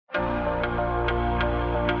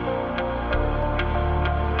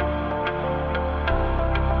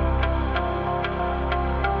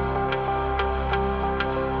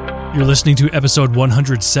You're listening to episode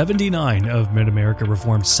 179 of Mid-America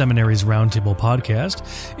Reformed Seminary's Roundtable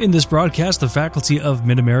podcast. In this broadcast, the faculty of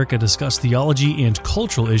Mid-America discuss theology and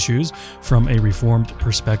cultural issues from a Reformed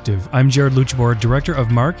perspective. I'm Jared Luchabor, Director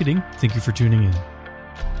of Marketing. Thank you for tuning in.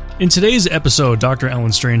 In today's episode, Dr.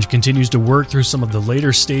 Alan Strange continues to work through some of the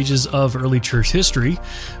later stages of early church history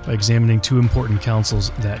by examining two important councils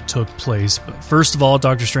that took place. But first of all,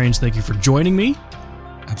 Dr. Strange, thank you for joining me.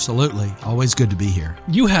 Absolutely. Always good to be here.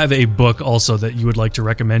 You have a book also that you would like to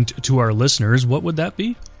recommend to our listeners. What would that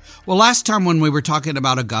be? Well, last time when we were talking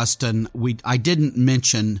about Augustine, I didn't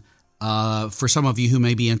mention, for some of you who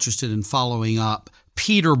may be interested in following up,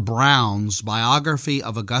 Peter Brown's biography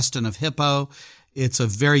of Augustine of Hippo. It's a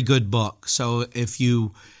very good book. So if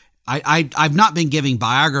you... I've not been giving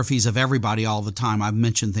biographies of everybody all the time. I've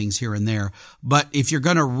mentioned things here and there. But if you're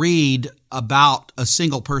going to read about a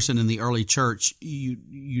single person in the early church,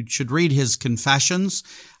 you should read his Confessions,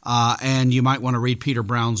 and you might want to read Peter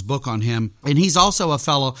Brown's book on him. And he's also a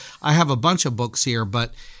fellow. I have a bunch of books here,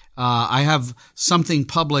 but I have something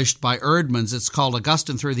published by Erdman's. It's called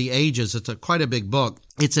Augustine Through the Ages. It's quite a big book.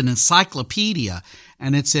 It's an encyclopedia,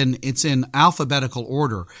 and it's in alphabetical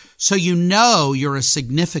order. So you know you're a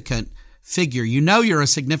significant figure. You know you're a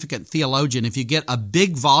significant theologian if you get a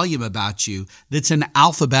big volume about you that's in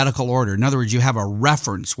alphabetical order. In other words, you have a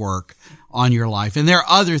reference work on your life. And there are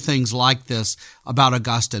other things like this about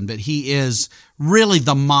Augustine, but he is really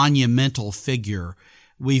the monumental figure.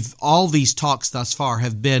 All these talks thus far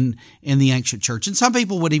have been in the ancient church. And some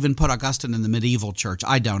people would even put Augustine in the medieval church.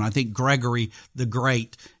 I don't. I think Gregory the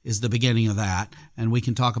Great is the beginning of that, and we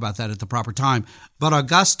can talk about that at the proper time. But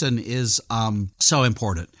Augustine is so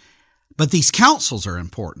important. But these councils are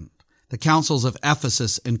important. The councils of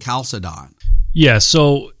Ephesus and Chalcedon. Yeah,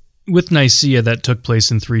 so with Nicaea that took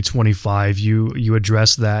place in 325, you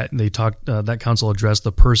addressed that. They talked that council addressed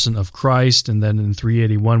the person of Christ, and then in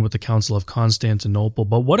 381 with the Council of Constantinople.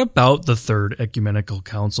 But what about the Third Ecumenical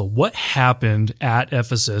Council? What happened at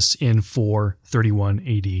Ephesus in 431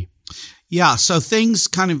 AD? Yeah, so things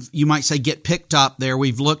kind of, you might say, get picked up there.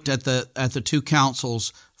 We've looked at the two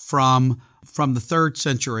councils from the 3rd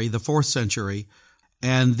century, the 4th century,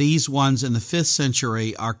 and these ones in the 5th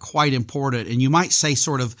century are quite important. And you might say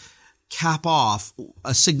sort of cap off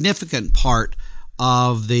a significant part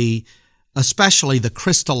of especially the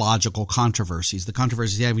Christological controversies, the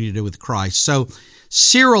controversies having to do with Christ. So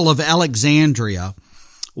Cyril of Alexandria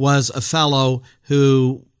was a fellow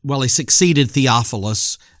who, he succeeded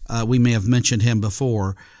Theophilus. We may have mentioned him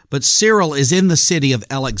before. But Cyril is in the city of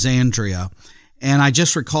Alexandria. And I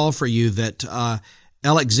just recall for you that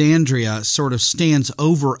Alexandria sort of stands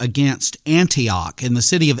over against Antioch. In the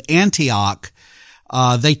city of Antioch,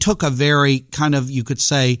 they took a very kind of, you could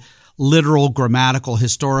say, literal, grammatical,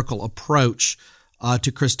 historical approach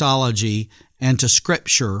to Christology and to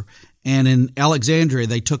Scripture. And in Alexandria,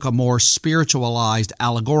 they took a more spiritualized,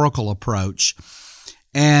 allegorical approach.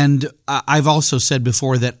 And I've also said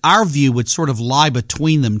before that our view would sort of lie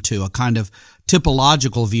between them two, a kind of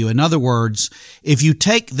typological view. In other words, if you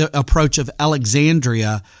take the approach of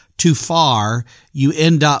Alexandria too far, you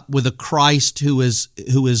end up with a Christ who is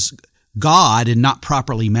God and not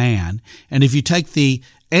properly man. And if you take the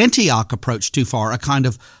Antioch approach too far, a kind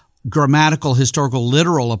of grammatical, historical,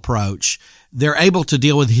 literal approach, they're able to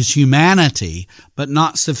deal with his humanity, but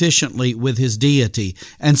not sufficiently with his deity.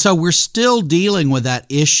 And so we're still dealing with that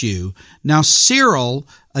issue. Now, Cyril,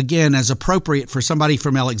 again, as appropriate for somebody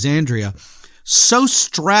from Alexandria, so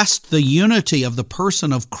stressed the unity of the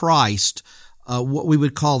person of Christ, what we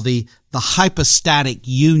would call the hypostatic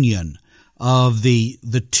union of the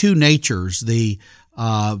two natures, the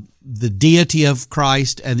deity of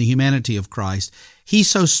Christ and the humanity of Christ. He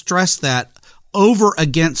so stressed that over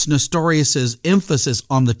against Nestorius's emphasis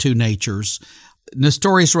on the two natures.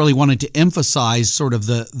 Nestorius really wanted to emphasize sort of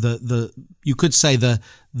the you could say the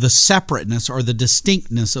separateness or the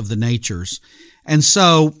distinctness of the natures. And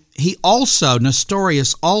so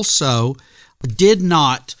Nestorius also did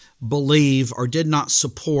not believe or did not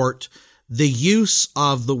support the use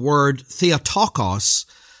of the word Theotokos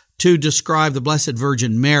to describe the Blessed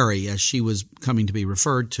Virgin Mary as she was coming to be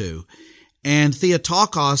referred to. And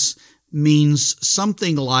Theotokos means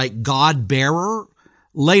something like God-bearer.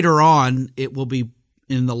 Later on, it will be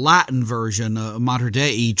in the Latin version, Mater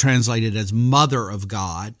Dei, translated as Mother of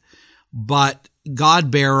God. But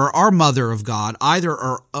God-bearer or Mother of God, either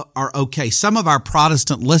are okay. Some of our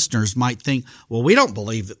Protestant listeners might think, well, we don't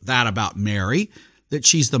believe that about Mary, that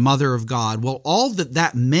she's the Mother of God. Well, all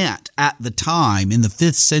that meant at the time in the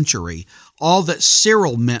 5th century, all that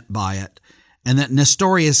Cyril meant by it, and that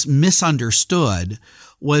Nestorius misunderstood,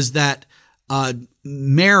 was that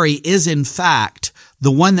Mary is in fact,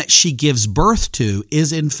 the one that she gives birth to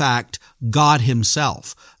is in fact God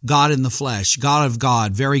himself, God in the flesh, God of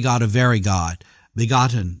God, very God of very God,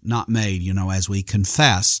 begotten, not made, as we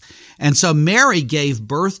confess. And so Mary gave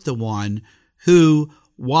birth to one who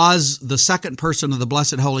was the second person of the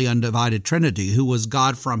Blessed Holy Undivided Trinity, who was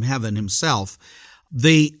God from heaven himself.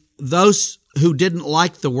 Those who didn't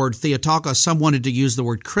like the word Theotokos, some wanted to use the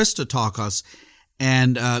word Christotokos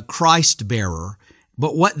and Christ bearer.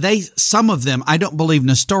 But some of them, I don't believe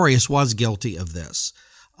Nestorius was guilty of this.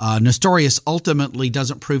 Nestorius ultimately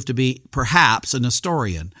doesn't prove to be perhaps a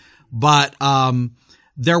Nestorian, but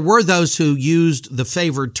there were those who used the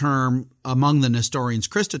favored term among the Nestorians,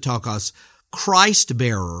 Christotokos, Christ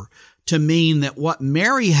bearer, to mean that what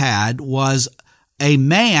Mary had was a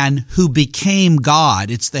man who became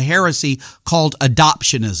God. It's the heresy called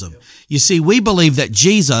adoptionism. You see, we believe that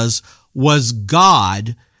Jesus was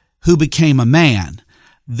God who became a man.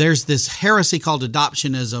 There's this heresy called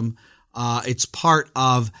adoptionism. It's part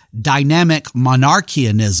of dynamic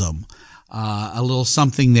monarchianism. A little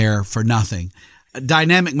something there for nothing.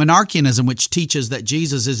 Dynamic monarchianism, which teaches that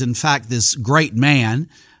Jesus is in fact this great man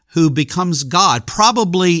who becomes God,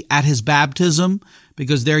 probably at his baptism,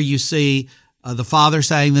 because there you see the Father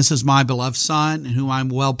saying, "This is my beloved Son, in whom I'm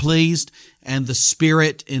well pleased," and the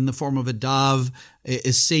Spirit in the form of a dove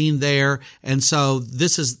is seen there. And so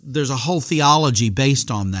there's a whole theology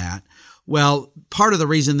based on that. Well, part of the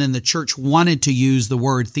reason then the church wanted to use the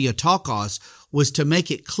word Theotokos was to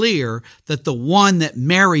make it clear that the one that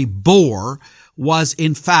Mary bore was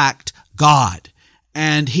in fact God.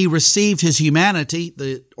 And he received his humanity.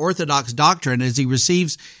 The Orthodox doctrine is he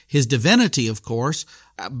receives his divinity, of course,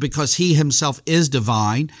 because he himself is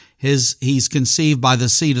divine. He's conceived by the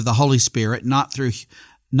seed of the Holy Spirit, not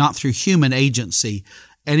through human agency.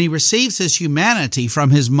 And he receives his humanity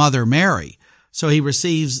from his mother Mary. So he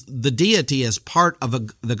receives the deity as part of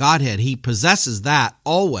the Godhead. He possesses that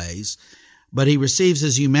always, but he receives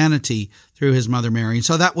his humanity through his mother Mary. And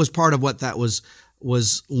so that was part of what that was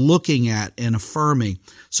looking at and affirming.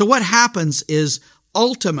 So what happens is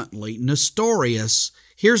ultimately Nestorius,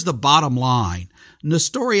 here's the bottom line,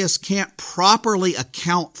 Nestorius can't properly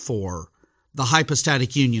account for the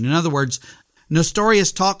hypostatic union. In other words,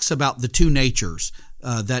 Nestorius talks about the two natures,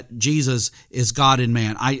 that Jesus is God and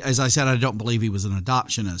man. As I said, I don't believe he was an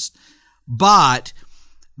adoptionist. But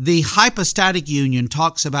the hypostatic union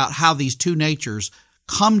talks about how these two natures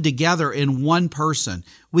come together in one person.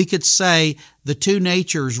 We could say the two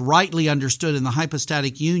natures, rightly understood in the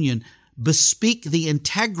hypostatic union, bespeak the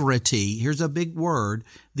integrity, here's a big word,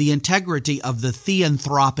 the integrity of the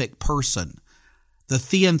theanthropic person. The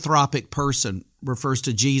theanthropic person refers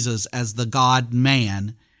to Jesus as the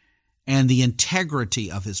God-man and the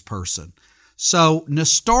integrity of his person. So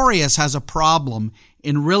Nestorius has a problem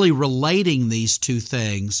in really relating these two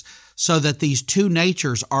things so that these two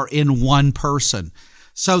natures are in one person.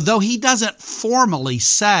 So though he doesn't formally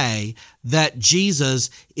say that Jesus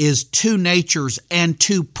is two natures and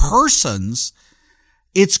two persons,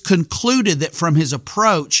 it's concluded that from his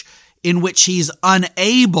approach in which he's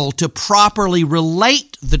unable to properly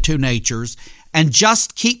relate the two natures and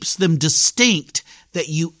just keeps them distinct, that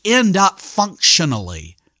you end up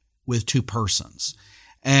functionally with two persons.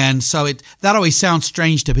 And so that always sounds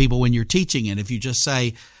strange to people when you're teaching it. If you just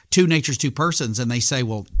say two natures, two persons, and they say,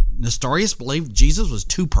 well, Nestorius believed Jesus was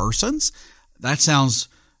two persons? That sounds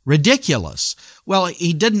ridiculous. Well,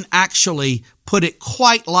 he didn't actually put it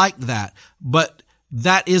quite like that, but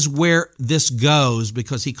that is where this goes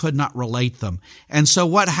because he could not relate them. And so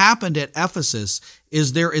what happened at Ephesus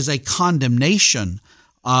is there is a condemnation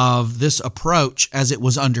of this approach as it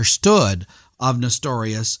was understood of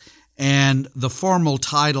Nestorius, and the formal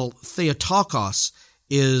title Theotokos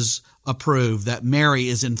is approved, that Mary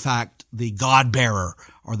is in fact the God-bearer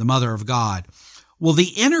or the mother of God. Well,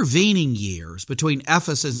 the intervening years between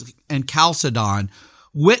Ephesus and Chalcedon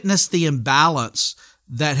witnessed the imbalance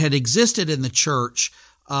that had existed in the church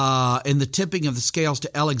in the tipping of the scales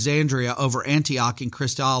to Alexandria over Antioch in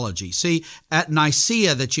Christology. See, at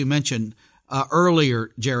Nicaea that you mentioned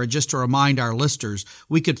earlier, Jared, just to remind our listeners,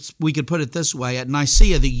 we could put it this way. At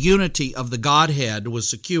Nicaea, the unity of the Godhead was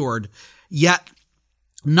secured, yet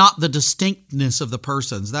not the distinctness of the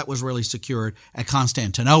persons. That was really secured at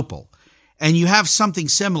Constantinople. And you have something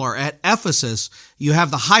similar. At Ephesus, you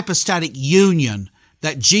have the hypostatic union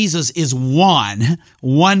that Jesus is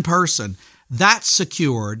one person. That's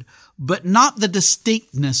secured, but not the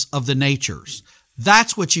distinctness of the natures.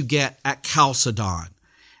 That's what you get at Chalcedon.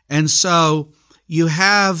 And so you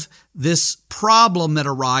have this problem that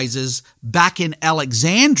arises back in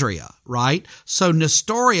Alexandria, right? So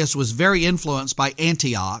Nestorius was very influenced by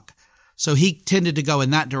Antioch, so he tended to go in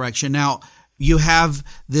that direction. Now, you have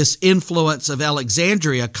this influence of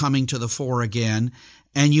Alexandria coming to the fore again,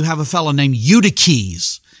 and you have a fellow named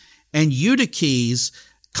Eutyches. And Eutyches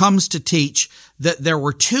comes to teach that there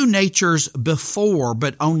were two natures before,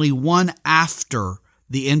 but only one after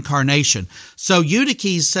the incarnation. So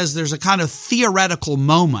Eutyches says there's a kind of theoretical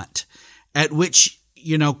moment at which,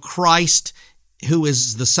 Christ, who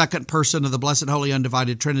is the second person of the Blessed Holy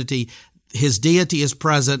Undivided Trinity, his deity is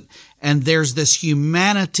present, and there's this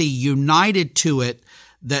humanity united to it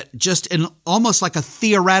that just in almost like a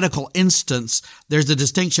theoretical instance, there's a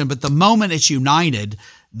distinction. But the moment it's united,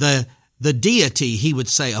 the deity, he would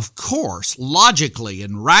say, of course, logically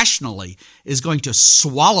and rationally, is going to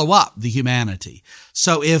swallow up the humanity.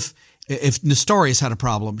 So if Nestorius had a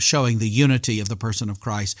problem showing the unity of the person of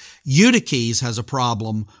Christ, Eutyches has a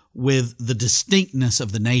problem with the distinctness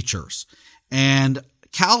of the natures. And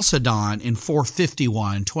Chalcedon in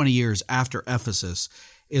 451, 20 years after Ephesus,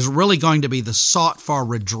 is really going to be the sought-for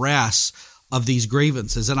redress of these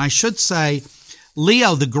grievances. And I should say,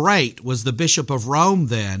 Leo the Great was the Bishop of Rome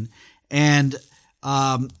then, and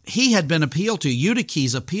he had been appealed to.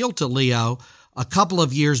 Eutyches appealed to Leo a couple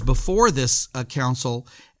of years before this council,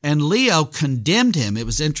 and Leo condemned him. It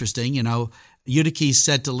was interesting, Eutyches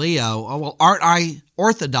said to Leo, "Oh, well, aren't I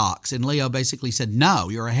orthodox?" And Leo basically said, "No,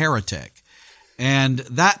 you're a heretic." And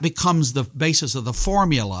that becomes the basis of the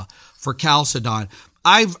formula for Chalcedon.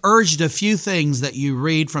 I've urged a few things that you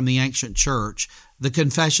read from the ancient church. The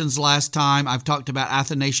Confessions last time, I've talked about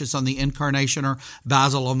Athanasius on the Incarnation or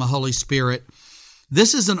Basil on the Holy Spirit.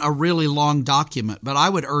 This isn't a really long document, but I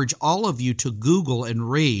would urge all of you to Google and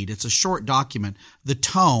read. It's a short document, the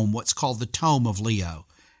tome, what's called the Tome of Leo.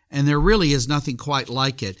 And there really is nothing quite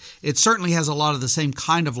like it. It certainly has a lot of the same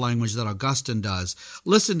kind of language that Augustine does.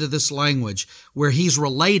 Listen to this language where he's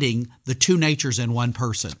relating the two natures in one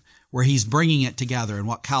person, where he's bringing it together and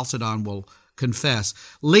what Chalcedon will confess.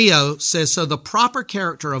 Leo says, so the proper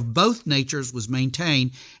character of both natures was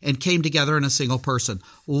maintained and came together in a single person.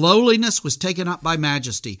 Lowliness was taken up by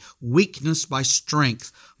majesty, weakness by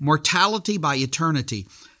strength, mortality by eternity.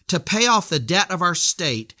 To pay off the debt of our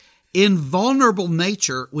state, invulnerable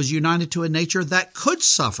nature was united to a nature that could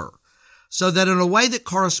suffer, so that in a way that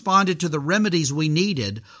corresponded to the remedies we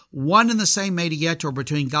needed, one and the same mediator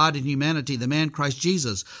between God and humanity, the man Christ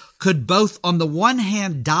Jesus, could both on the one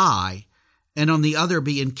hand die and on the other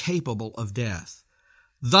be incapable of death.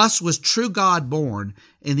 Thus was true God born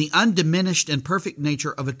in the undiminished and perfect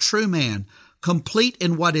nature of a true man, complete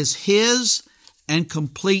in what is his and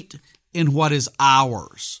complete in what is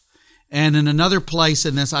ours. And in another place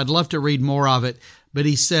in this, I'd love to read more of it, but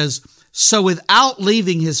he says, so without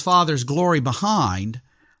leaving his Father's glory behind,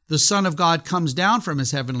 the Son of God comes down from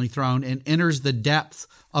his heavenly throne and enters the depth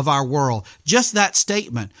of our world. Just that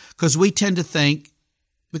statement, because we tend to think,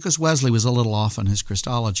 because Wesley was a little off on his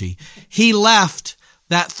Christology, he left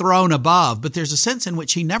that throne above, but there's a sense in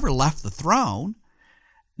which he never left the throne.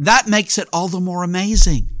 That makes it all the more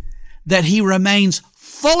amazing that he remains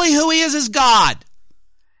fully who he is as God,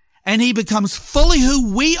 and he becomes fully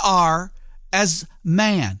who we are as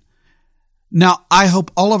man. Now, I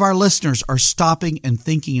hope all of our listeners are stopping and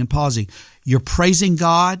thinking and pausing. You're praising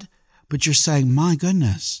God, but you're saying, my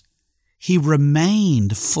goodness, he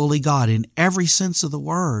remained fully God in every sense of the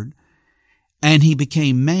word, and he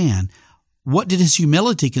became man. What did his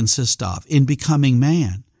humility consist of? In becoming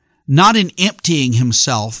man, not in emptying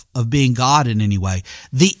himself of being God in any way.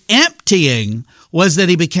 The emptying was that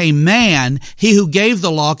he became man. He who gave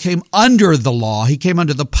the law came under the law. He came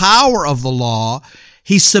under the power of the law.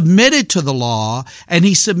 He submitted to the law, and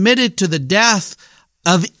he submitted to the death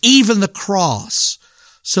of even the cross.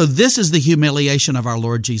 So this is the humiliation of our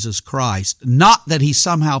Lord Jesus Christ, not that he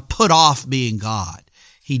somehow put off being God.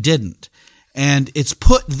 He didn't. And it's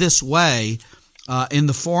put this way in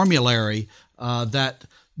the formulary that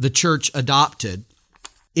the church adopted.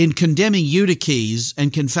 In condemning Eutyches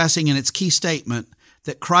and confessing in its key statement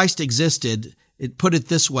that Christ existed, it put it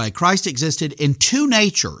this way: Christ existed in two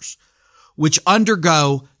natures which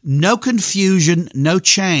undergo no confusion, no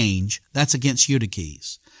change. That's against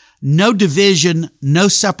Eutyches. No division, no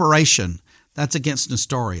separation. That's against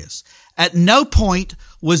Nestorius. At no point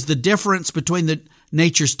was the difference between the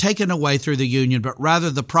natures taken away through the union, but rather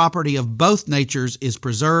the property of both natures is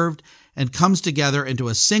preserved and comes together into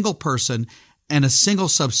a single person and a single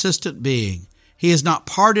subsistent being. He is not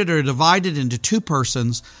parted or divided into two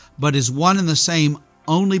persons, but is one and the same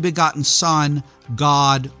only begotten Son,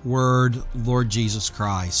 God, Word, Lord Jesus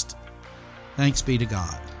Christ. Thanks be to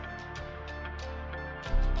God.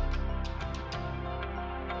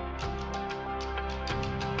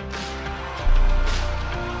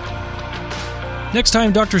 Next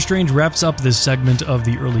time, Dr. Strange wraps up this segment of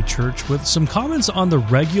the early church with some comments on the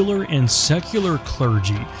regular and secular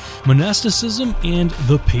clergy, monasticism, and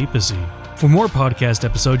the papacy. For more podcast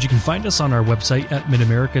episodes, you can find us on our website at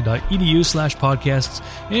midamerica.edu/podcasts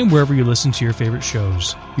and wherever you listen to your favorite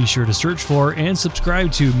shows. Be sure to search for and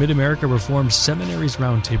subscribe to Mid-America Reformed Seminaries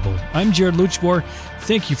Roundtable. I'm Jared Luchbor.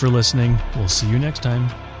 Thank you for listening. We'll see you next time.